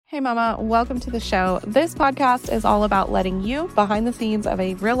Hey mama, welcome to the show. This podcast is all about letting you behind the scenes of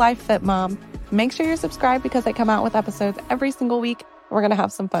a real life fit mom. Make sure you're subscribed because I come out with episodes every single week. We're going to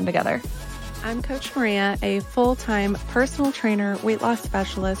have some fun together. I'm Coach Maria, a full-time personal trainer, weight loss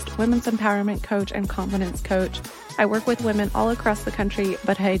specialist, women's empowerment coach, and confidence coach. I work with women all across the country,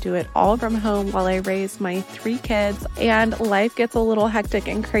 but I do it all from home while I raise my 3 kids. And life gets a little hectic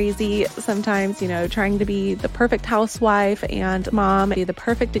and crazy sometimes, trying to be the perfect housewife and mom, be the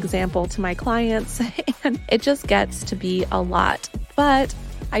perfect example to my clients. And it just gets to be a lot. But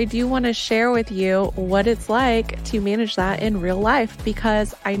I do want to share with you what it's like to manage that in real life,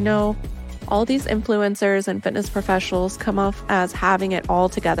 because I know all these influencers and fitness professionals come off as having it all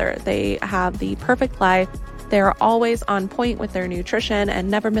together. They have the perfect life. They're always on point with their nutrition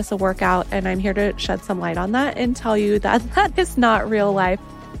and never miss a workout. And I'm here to shed some light on that and tell you that that is not real life,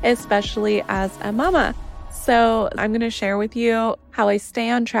 especially as a mama. So I'm going to share with you how I stay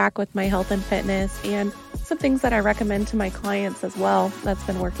on track with my health and fitness and some things that I recommend to my clients as well that's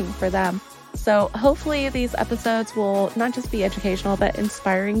been working for them. So hopefully these episodes will not just be educational, but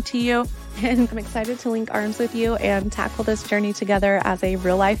inspiring to you. And I'm excited to link arms with you and tackle this journey together as a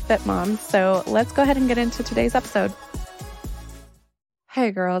real life fit mom. So let's go ahead and get into today's episode.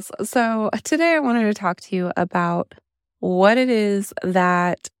 Hey girls. So today I wanted to talk to you about what it is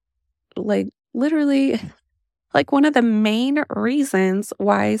that literally one of the main reasons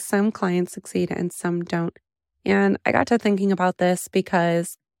why some clients succeed and some don't. And I got to thinking about this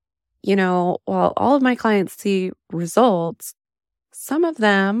because while all of my clients see results, some of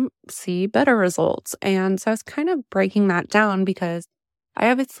them see better results. And so I was kind of breaking that down because I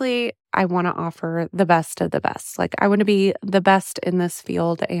want to offer the best of the best. I want to be the best in this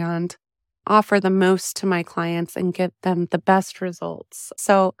field and offer the most to my clients and get them the best results.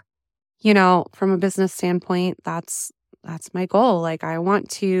 So, from a business standpoint, that's my goal. I want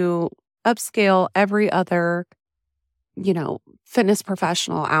to upscale every other fitness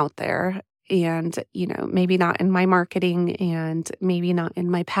professional out there. And, maybe not in my marketing and maybe not in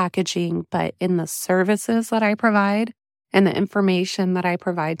my packaging, but in the services that I provide and the information that I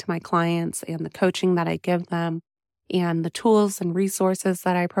provide to my clients and the coaching that I give them and the tools and resources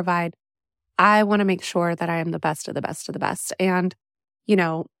that I provide. I want to make sure that I am the best of the best of the best. And,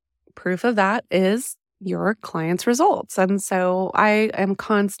 proof of that is your clients' results. And so I am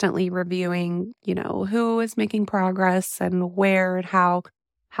constantly reviewing, who is making progress and where and how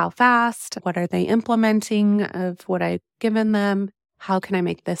fast, what are they implementing of what I've given them, how can I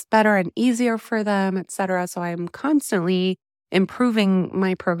make this better and easier for them, etc. So I'm constantly improving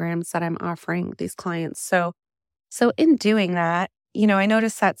my programs that I'm offering these clients. So in doing that, I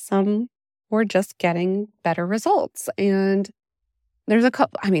noticed that some were just getting better results. And there's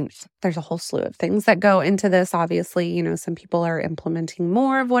a whole slew of things that go into this. Obviously, some people are implementing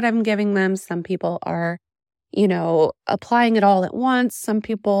more of what I'm giving them. Some people are, applying it all at once. Some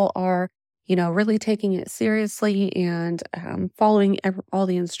people are, really taking it seriously and following all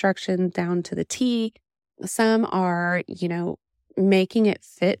the instructions down to the T. Some are, making it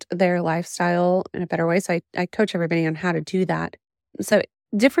fit their lifestyle in a better way. So I coach everybody on how to do that. So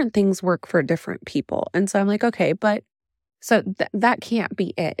different things work for different people. And so I'm like, okay, but so that can't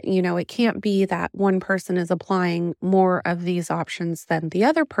be it. It can't be that one person is applying more of these options than the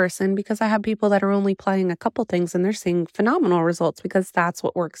other person, because I have people that are only applying a couple things and they're seeing phenomenal results because that's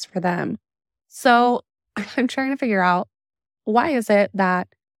what works for them. So I'm trying to figure out, why is it that,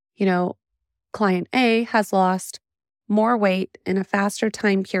 client A has lost more weight in a faster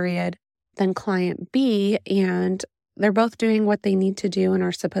time period than client B, and they're both doing what they need to do and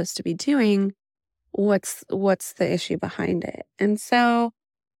are supposed to be doing. What's the issue behind it? And so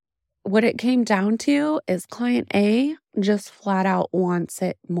what it came down to is client A just flat out wants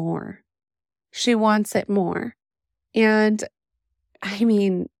it more. She wants it more. And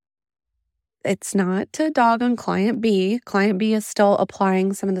it's not to dog on client B. Client B is still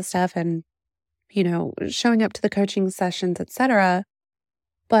applying some of the stuff and, showing up to the coaching sessions, etc.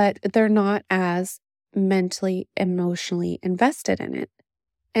 But they're not as mentally, emotionally invested in it.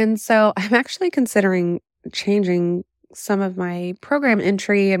 And so I'm actually considering changing some of my program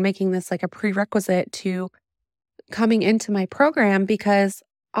entry and making this a prerequisite to coming into my program, because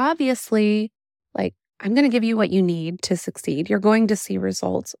obviously, I'm going to give you what you need to succeed. You're going to see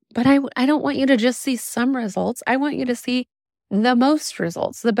results, but I don't want you to just see some results. I want you to see the most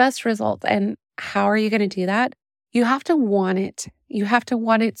results, the best results. And how are you going to do that? You have to want it. You have to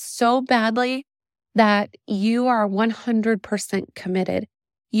want it so badly that you are 100% committed.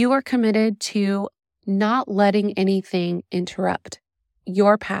 You are committed to not letting anything interrupt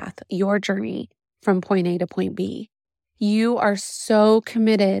your path, your journey from point A to point B. you are so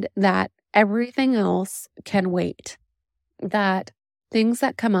committed that everything else can wait, that things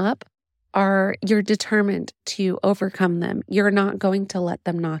that come up you're determined to overcome them. You're not going to let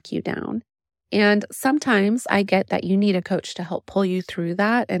them knock you down. And sometimes I get that you need a coach to help pull you through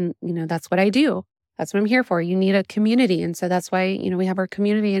that. And, that's what I do. That's what I'm here for. You need a community. And so that's why, we have our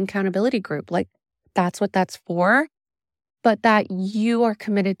community and accountability group. Like, that's what that's for. But that you are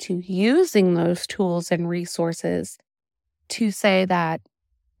committed to using those tools and resources to say that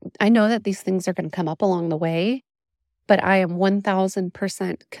I know that these things are going to come up along the way, but I am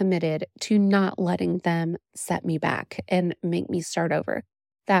 1000% committed to not letting them set me back and make me start over.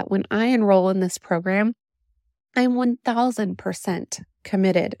 That when I enroll in this program, I'm 1000%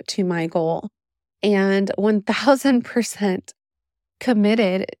 committed to my goal and 1000%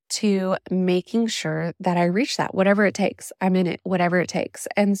 committed to making sure that I reach that, whatever it takes. I'm in it, whatever it takes.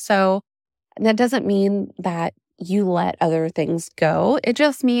 And so that doesn't mean that you let other things go. It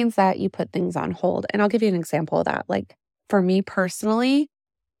just means that you put things on hold. And I'll give you an example of that. Like, for me personally,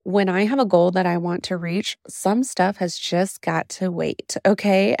 when I have a goal that I want to reach, some stuff has just got to wait.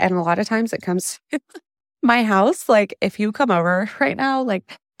 Okay. And a lot of times it comes to my house. Like, if you come over right now,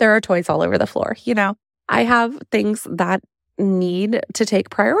 like, there are toys all over the floor. I have things that need to take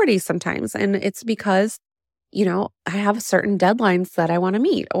priority sometimes. And it's because, I have certain deadlines that I want to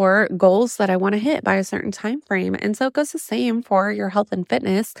meet or goals that I want to hit by a certain time frame. And so it goes the same for your health and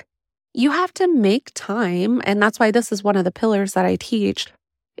fitness. You have to make time. And that's why this is one of the pillars that I teach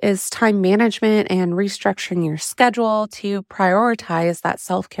is time management and restructuring your schedule to prioritize that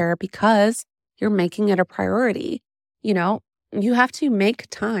self-care because you're making it a priority. You have to make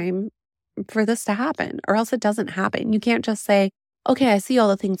time for this to happen or else it doesn't happen. You can't just say, okay, I see all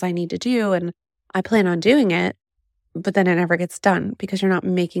the things I need to do and I plan on doing it, but then it never gets done because you're not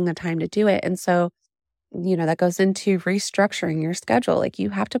making the time to do it. And so that goes into restructuring your schedule. Like, you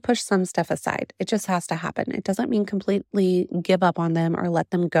have to push some stuff aside. It just has to happen. It doesn't mean completely give up on them or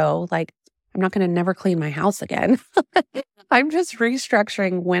let them go. Like, I'm not going to never clean my house again. I'm just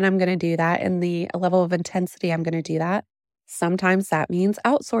restructuring when I'm going to do that and the level of intensity I'm going to do that. Sometimes that means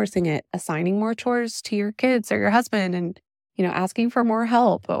outsourcing it, assigning more chores to your kids or your husband and, asking for more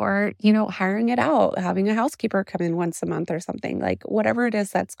help or, hiring it out, having a housekeeper come in once a month or something. Like, whatever it is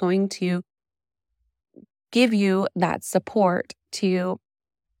that's going to give you that support to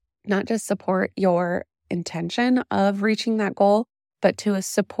not just support your intention of reaching that goal, but to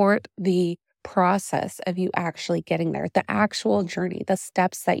support the process of you actually getting there, the actual journey, the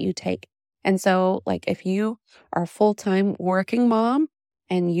steps that you take. And so, like, if you are a full-time working mom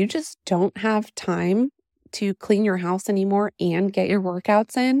and you just don't have time to clean your house anymore and get your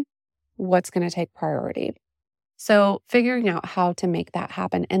workouts in, what's going to take priority? So figuring out how to make that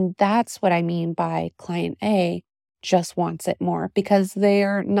happen. And that's what I mean by client A just wants it more because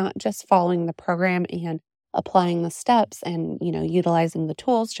they're not just following the program and applying the steps and, utilizing the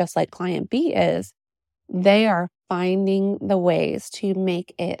tools just like client B is. They are finding the ways to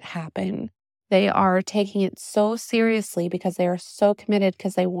make it happen. They are taking it so seriously because they are so committed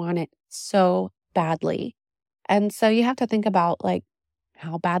because they want it so badly. And so you have to think about, like,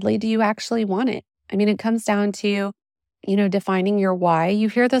 how badly do you actually want it? I mean, it comes down to, defining your why. You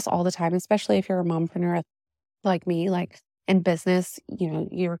hear this all the time, especially if you're a mompreneur like me, like in business,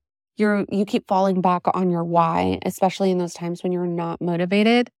 you keep falling back on your why, especially in those times when you're not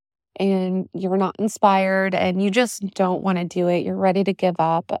motivated and you're not inspired and you just don't want to do it. You're ready to give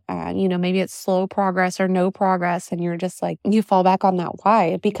up. Maybe it's slow progress or no progress. And you're just like, you fall back on that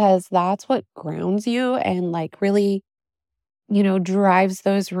why because that's what grounds you and like really drives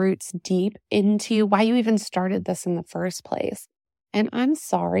those roots deep into why you even started this in the first place. And I'm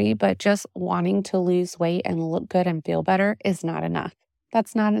sorry, but just wanting to lose weight and look good and feel better is not enough.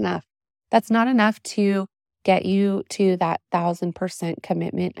 That's not enough. That's not enough to get you to that 1000%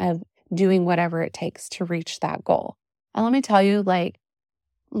 commitment of doing whatever it takes to reach that goal. And let me tell you, like,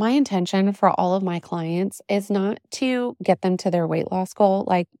 my intention for all of my clients is not to get them to their weight loss goal.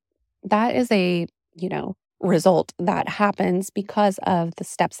 Like, that is a, result that happens because of the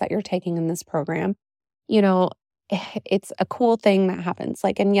steps that you're taking in this program. It's a cool thing that happens.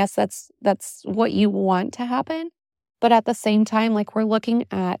 Like, and yes, that's what you want to happen. But at the same time, like, we're looking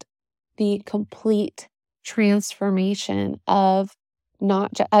at the complete transformation of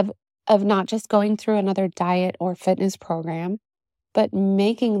not just going through another diet or fitness program, but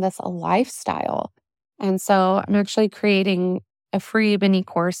making this a lifestyle. And so I'm actually creating a free mini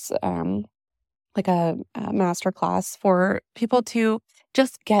course, like a masterclass for people to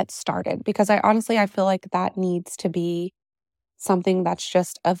just get started because I feel like that needs to be something that's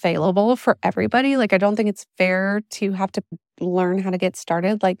just available for everybody. Like, I don't think it's fair to have to learn how to get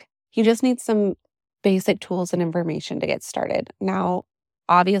started. Like, you just need some basic tools and information to get started. Now,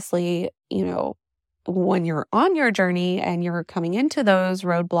 obviously, when you're on your journey and you're coming into those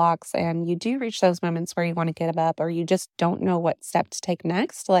roadblocks and you do reach those moments where you want to give up or you just don't know what step to take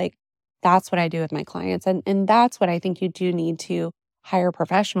next, like that's what I do with my clients. And that's what I think you do need to hire a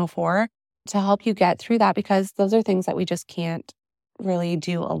professional for to help you get through that, because those are things that we just can't really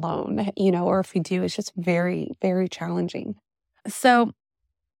do alone, or if we do, it's just very, very challenging. So,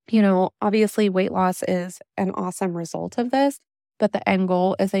 obviously weight loss is an awesome result of this, but the end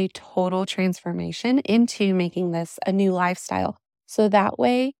goal is a total transformation into making this a new lifestyle. So that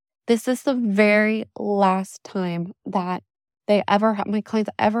way, this is the very last time that my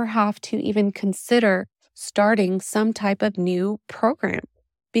clients ever have to even consider starting some type of new program.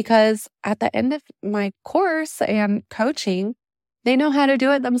 Because at the end of my course and coaching, they know how to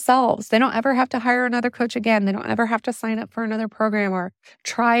do it themselves. They don't ever have to hire another coach again. They don't ever have to sign up for another program or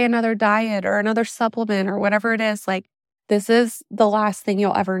try another diet or another supplement or whatever it is. Like, this is the last thing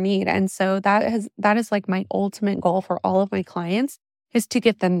you'll ever need. And so that is like my ultimate goal for all of my clients, is to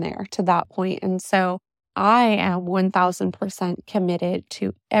get them there to that point. And so I am 1000% committed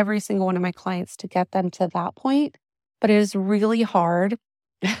to every single one of my clients to get them to that point. But it is really hard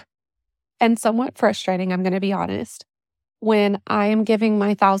and somewhat frustrating, I'm going to be honest, when I am giving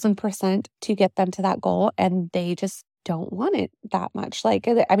my 1000% to get them to that goal and they just don't want it that much. Like,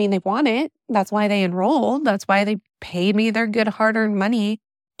 I mean, they want it. That's why they enrolled. That's why they paid me their good hard-earned money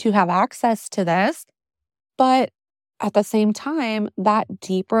to have access to this. But at the same time, that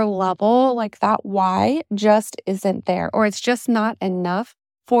deeper level, like that why just isn't there, or it's just not enough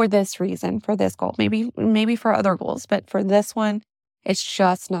for this reason, for this goal, maybe for other goals, but for this one, it's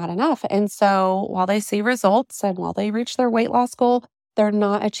just not enough. And so while they see results and while they reach their weight loss goal, they're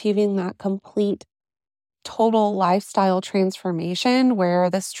not achieving that complete total lifestyle transformation where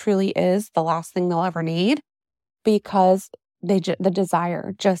this truly is the last thing they'll ever need, because the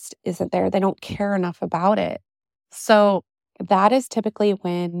desire just isn't there. They don't care enough about it. So that is typically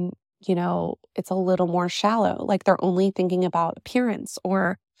when, it's a little more shallow. Like, they're only thinking about appearance,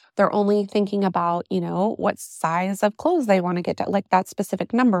 or they're only thinking about, what size of clothes they want to get to, like that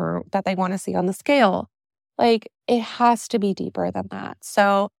specific number that they want to see on the scale. Like, it has to be deeper than that.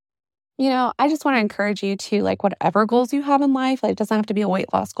 So, I just want to encourage you to, like, whatever goals you have in life, like, it doesn't have to be a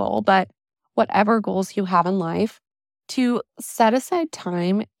weight loss goal, but whatever goals you have in life, to set aside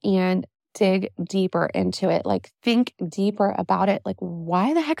time and dig deeper into it. Like, think deeper about it. Like,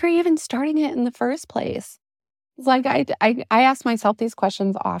 why the heck are you even starting it in the first place? It's like, I ask myself these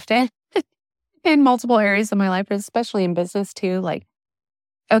questions often in multiple areas of my life, especially in business too. Like,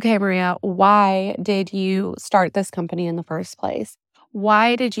 okay, Maria, why did you start this company in the first place?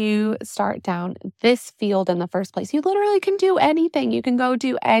 Why did you start down this field in the first place? You literally can do anything. You can go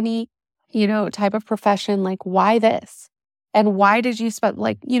do any, type of profession. Like, why this? And why did you spend,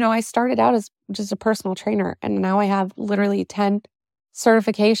 I started out as just a personal trainer, and now I have literally 10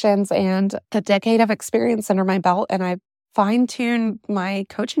 certifications and a decade of experience under my belt. And I've fine-tuned my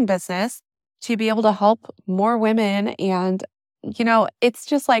coaching business to be able to help more women. And, it's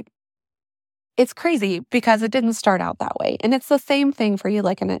just like, it's crazy because it didn't start out that way. And it's the same thing for you,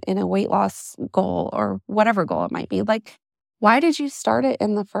 like in a weight loss goal or whatever goal it might be. Like, why did you start it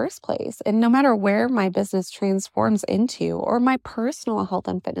in the first place? And no matter where my business transforms into, or my personal health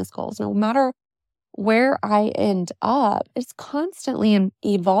and fitness goals, no matter where I end up, it's constantly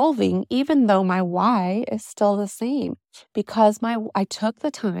evolving, even though my why is still the same, because I took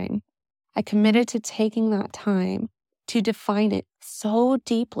the time, I committed to taking that time to define it so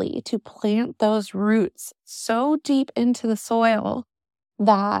deeply, to plant those roots so deep into the soil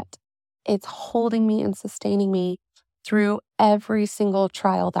that it's holding me and sustaining me through every single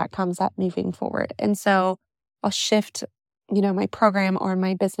trial that comes up moving forward. And so I'll shift, my program or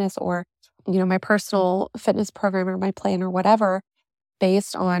my business or, my personal fitness program or my plan or whatever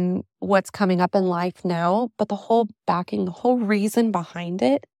based on what's coming up in life now. But the whole backing, the whole reason behind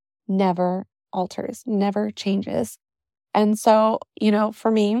it never alters, never changes. And so,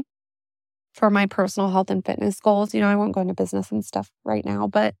 for me, for my personal health and fitness goals, I won't go into business and stuff right now,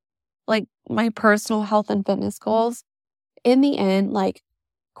 but like my personal health and fitness goals, in the end, like,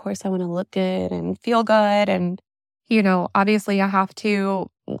 of course, I want to look good and feel good. And, obviously I have to,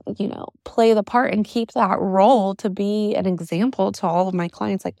 play the part and keep that role to be an example to all of my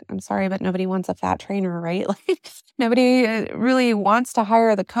clients. Like, I'm sorry, but nobody wants a fat trainer, right? Like, nobody really wants to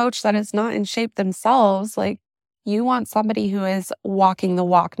hire the coach that is not in shape themselves. Like, you want somebody who is walking the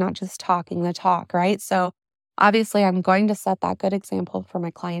walk, not just talking the talk, right? So Obviously, I'm going to set that good example for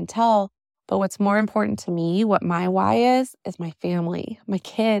my clientele. But what's more important to me, what my why is my family, my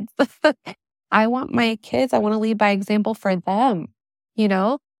kids. I want my kids, I want to lead by example for them. You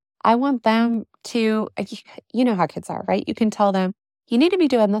know, I want them to, you know how kids are, right? You can tell them, you need to be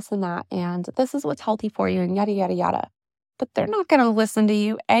doing this and that, and this is what's healthy for you, and yada, yada, yada. But they're not going to listen to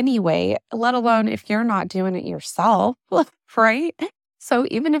you anyway, let alone if you're not doing it yourself, right? So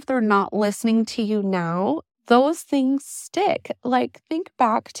even if they're not listening to you now, those things stick. Like, think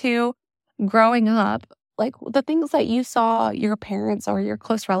back to growing up, like the things that you saw your parents or your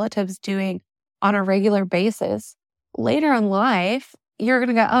close relatives doing on a regular basis. Later in life, you're going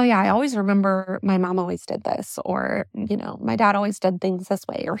to go, oh yeah, I always remember my mom always did this, or, my dad always did things this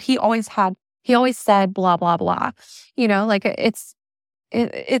way, or he always said blah, blah, blah. Like it's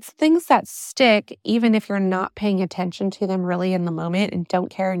things that stick, even if you're not paying attention to them really in the moment and don't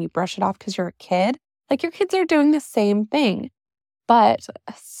care and you brush it off because you're a kid. Like, your kids are doing the same thing, but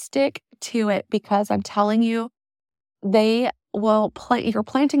stick to it, because I'm telling you, you're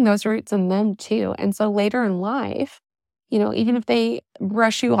planting those roots in them too. And so later in life, even if they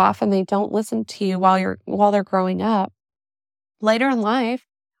brush you off and they don't listen to you while they're growing up, later in life,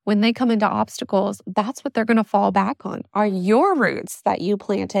 when they come into obstacles, that's what they're going to fall back on, are your roots that you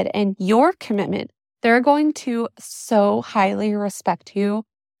planted and your commitment. They're going to so highly respect you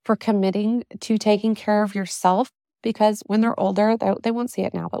for committing to taking care of yourself, because when they're older, they won't see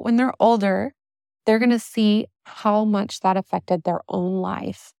it now, but when they're older, they're going to see how much that affected their own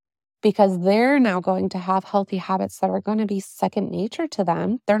life, because they're now going to have healthy habits that are going to be second nature to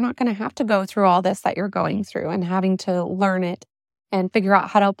them. They're not going to have to go through all this that you're going through and having to learn it and figure out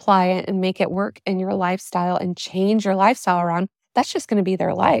how to apply it and make it work in your lifestyle and change your lifestyle around. That's just going to be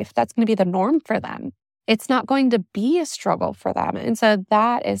their life. That's going to be the norm for them. It's not going to be a struggle for them. And so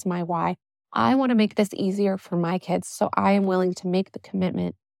that is my why. I want to make this easier for my kids. So I am willing to make the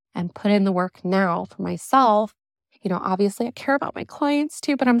commitment and put in the work now for myself. Obviously I care about my clients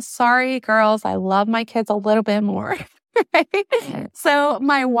too, but I'm sorry, girls, I love my kids a little bit more. So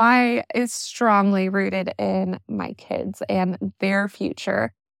my why is strongly rooted in my kids and their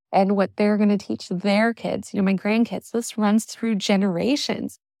future and what they're going to teach their kids, my grandkids. This runs through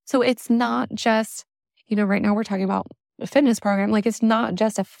generations. So it's not just, right now we're talking about a fitness program. Like, it's not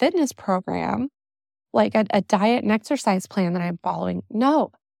just a fitness program, like a diet and exercise plan that I'm following.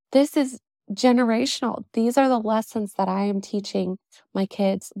 No, this is generational. These are the lessons that I am teaching my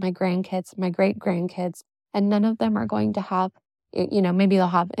kids, my grandkids, my great grandkids, and none of them are going to have, maybe they'll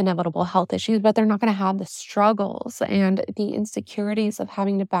have inevitable health issues, but they're not going to have the struggles and the insecurities of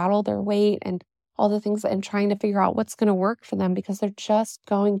having to battle their weight and all the things, and trying to figure out what's going to work for them, because they're just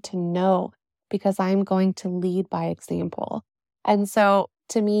going to know, because I'm going to lead by example. And so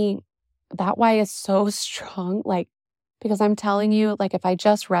to me, that why is so strong, because I'm telling you, if I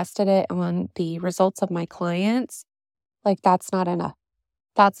just rested it on the results of my clients, that's not enough.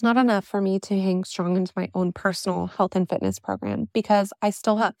 That's not enough for me to hang strong into my own personal health and fitness program, because I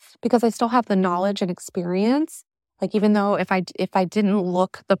still have the knowledge and experience. Even though if I didn't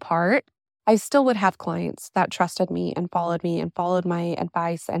look the part, I still would have clients that trusted me and followed my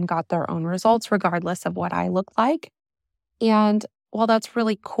advice and got their own results regardless of what I look like. And while that's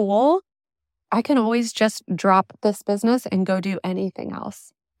really cool, I can always just drop this business and go do anything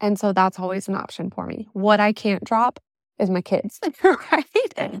else. And so that's always an option for me. What I can't drop is my kids,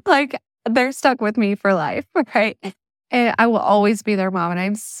 right? They're stuck with me for life, right? And I will always be their mom. And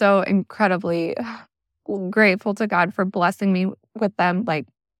I'm so incredibly grateful to God for blessing me with them.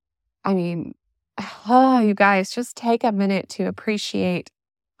 You guys, just take a minute to appreciate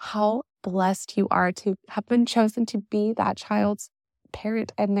how blessed you are to have been chosen to be that child's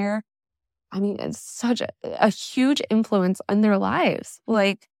parent. And it's such a huge influence on their lives.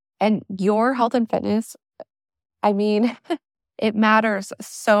 And your health and fitness, it matters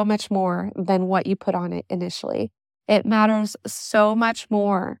so much more than what you put on it initially. It matters so much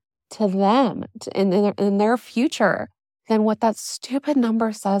more to them in their future than what that stupid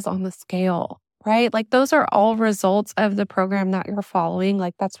number says on the scale, right? Those are all results of the program that you're following.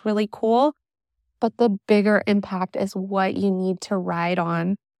 That's really cool. But the bigger impact is what you need to ride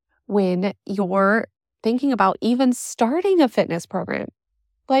on when you're thinking about even starting a fitness program.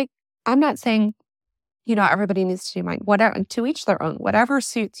 I'm not saying, everybody needs to do mine, whatever, to each their own, whatever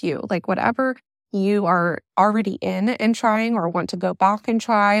suits you, whatever you are already in and trying or want to go back and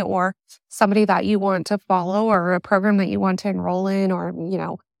try, or somebody that you want to follow, or a program that you want to enroll in, or,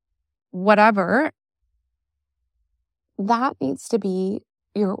 whatever, that needs to be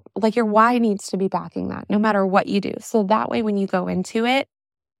your why needs to be backing that no matter what you do. So that way, when you go into it,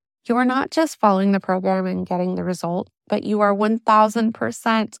 you're not just following the program and getting the result, but you are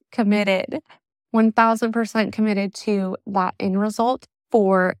 1000% committed, 1000% committed to that end result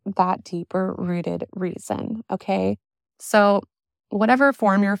for that deeper rooted reason. Okay. So whatever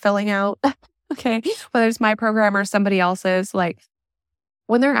form you're filling out, okay, whether it's my program or somebody else's, like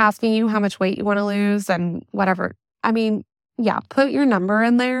when they're asking you how much weight you want to lose and whatever, I mean, yeah, put your number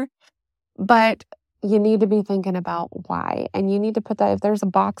in there, but you need to be thinking about why. And you need to put that, if there's a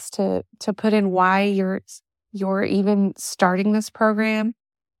box to put in why you're even starting this program,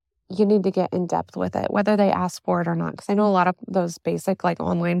 you need to get in depth with it, whether they ask for it or not. Because I know a lot of those basic like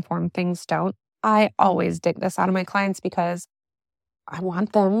online form things don't. I always dig this out of my clients because I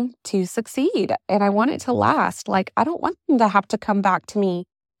want them to succeed and I want it to last. Like, I don't want them to have to come back to me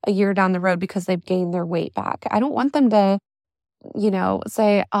a year down the road because they've gained their weight back. I don't want them to,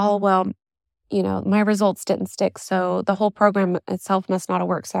 say, oh, well, my results didn't stick. So the whole program itself must not have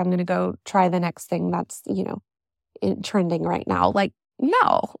worked. So I'm going to go try the next thing that's, trending right now. Like,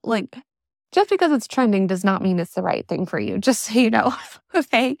 no, like just because it's trending does not mean it's the right thing for you. Just so you know,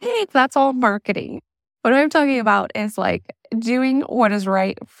 okay? That's all marketing. What I'm talking about is like doing what is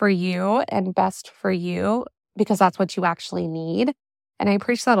right for you and best for you because that's what you actually need. And I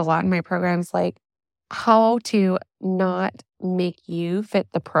preach that a lot in my programs, like how to not make you fit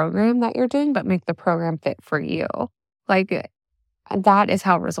the program that you're doing, but make the program fit for you. Like that is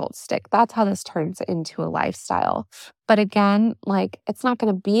how results stick. That's how this turns into a lifestyle. But again, like it's not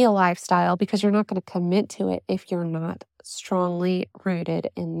going to be a lifestyle because you're not going to commit to it if you're not strongly rooted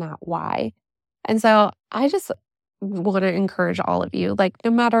in that why. And so I just want to encourage all of you, like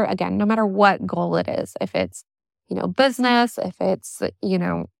no matter what goal it is, if it's, business, if it's,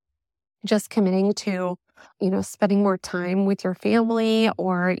 just committing to, spending more time with your family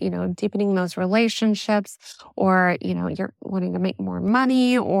or, deepening those relationships or, you're wanting to make more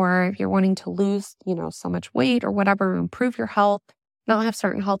money or if you're wanting to lose, so much weight or whatever, improve your health, not have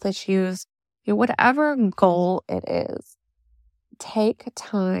certain health issues, whatever goal it is, take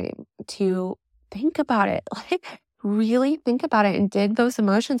time to think about it, like really think about it and dig those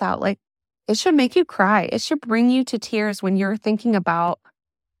emotions out. Like it should make you cry. It should bring you to tears when you're thinking about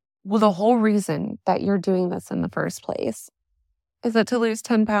the whole reason that you're doing this in the first place. Is it to lose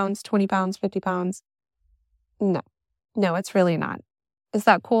 10 pounds, 20 pounds, 50 pounds? No, it's really not. Is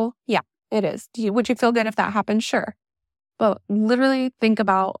that cool? Yeah, it is. Would you feel good if that happened? Sure. But literally think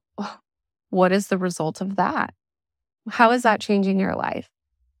about what is the result of that? How is that changing your life?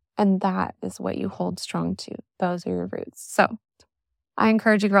 And that is what you hold strong to. Those are your roots. So I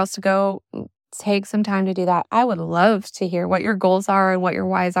encourage you girls to go take some time to do that. I would love to hear what your goals are and what your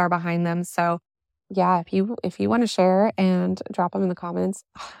whys are behind them. So yeah, if you want to share and drop them in the comments,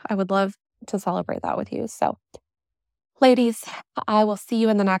 I would love to celebrate that with you. So ladies, I will see you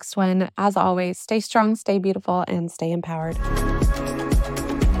in the next one. As always, stay strong, stay beautiful, and stay empowered.